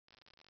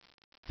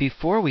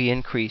Before we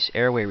increase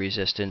airway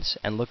resistance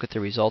and look at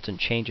the resultant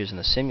changes in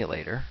the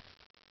simulator,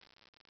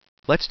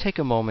 let's take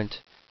a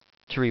moment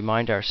to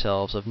remind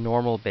ourselves of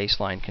normal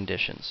baseline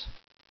conditions.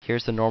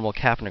 Here's the normal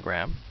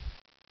capnogram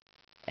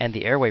and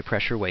the airway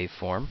pressure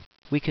waveform.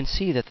 We can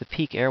see that the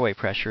peak airway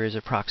pressure is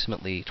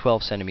approximately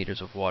 12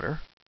 centimeters of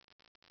water.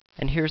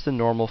 And here's the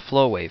normal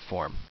flow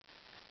waveform.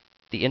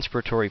 The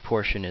inspiratory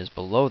portion is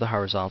below the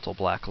horizontal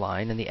black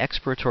line, and the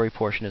expiratory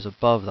portion is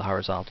above the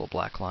horizontal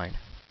black line.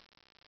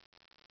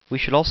 We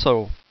should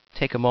also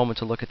take a moment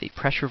to look at the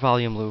pressure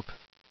volume loop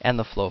and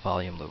the flow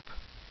volume loop.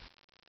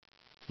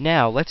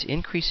 Now let's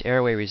increase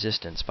airway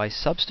resistance by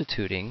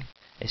substituting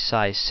a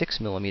size 6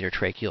 mm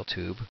tracheal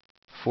tube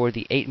for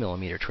the 8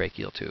 mm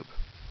tracheal tube.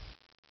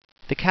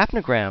 The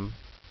capnogram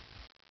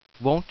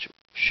won't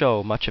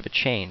show much of a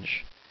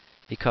change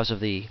because of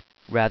the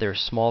rather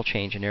small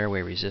change in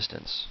airway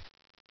resistance.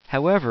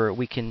 However,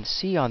 we can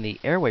see on the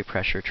airway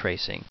pressure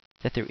tracing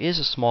that there is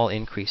a small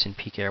increase in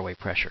peak airway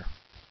pressure.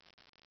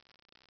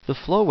 The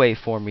flow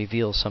waveform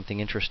reveals something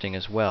interesting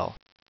as well.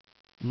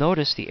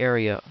 Notice the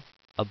area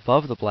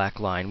above the black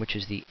line, which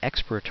is the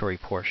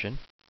expiratory portion.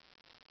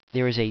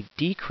 There is a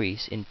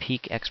decrease in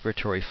peak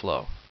expiratory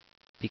flow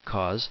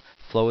because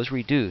flow is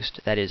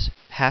reduced, that is,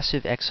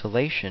 passive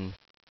exhalation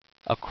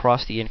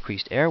across the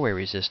increased airway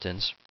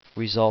resistance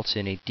results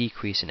in a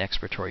decrease in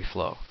expiratory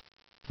flow.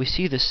 We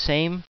see the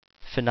same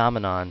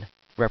phenomenon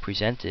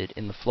represented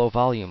in the flow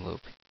volume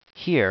loop.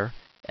 Here,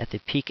 at the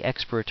peak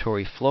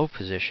expiratory flow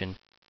position,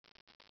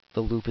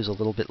 the loop is a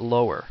little bit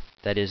lower.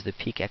 That is, the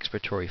peak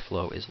expiratory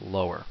flow is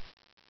lower.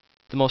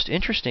 The most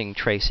interesting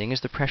tracing is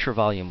the pressure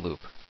volume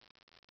loop.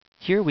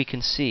 Here we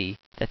can see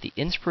that the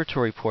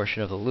inspiratory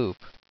portion of the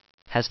loop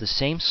has the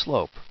same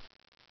slope,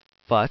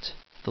 but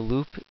the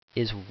loop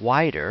is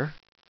wider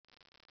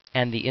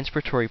and the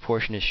inspiratory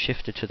portion is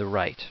shifted to the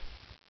right.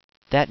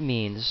 That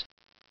means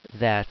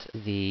that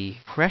the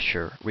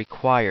pressure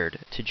required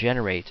to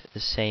generate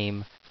the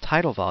same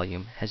tidal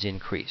volume has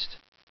increased.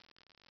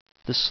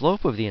 The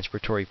slope of the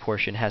inspiratory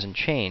portion hasn't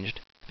changed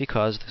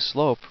because the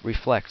slope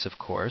reflects, of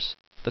course,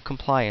 the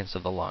compliance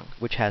of the lung,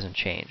 which hasn't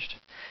changed.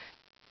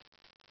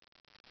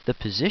 The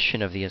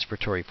position of the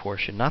inspiratory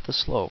portion, not the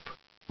slope,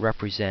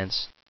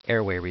 represents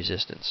airway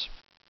resistance.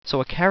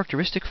 So a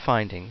characteristic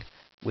finding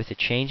with a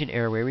change in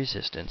airway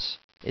resistance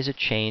is a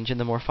change in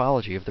the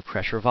morphology of the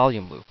pressure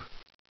volume loop.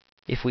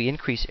 If we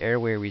increase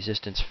airway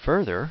resistance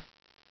further,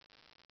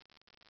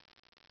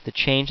 the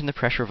change in the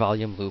pressure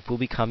volume loop will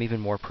become even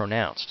more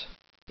pronounced.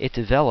 It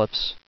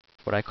develops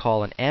what I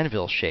call an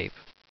anvil shape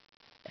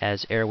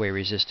as airway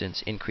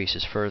resistance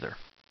increases further.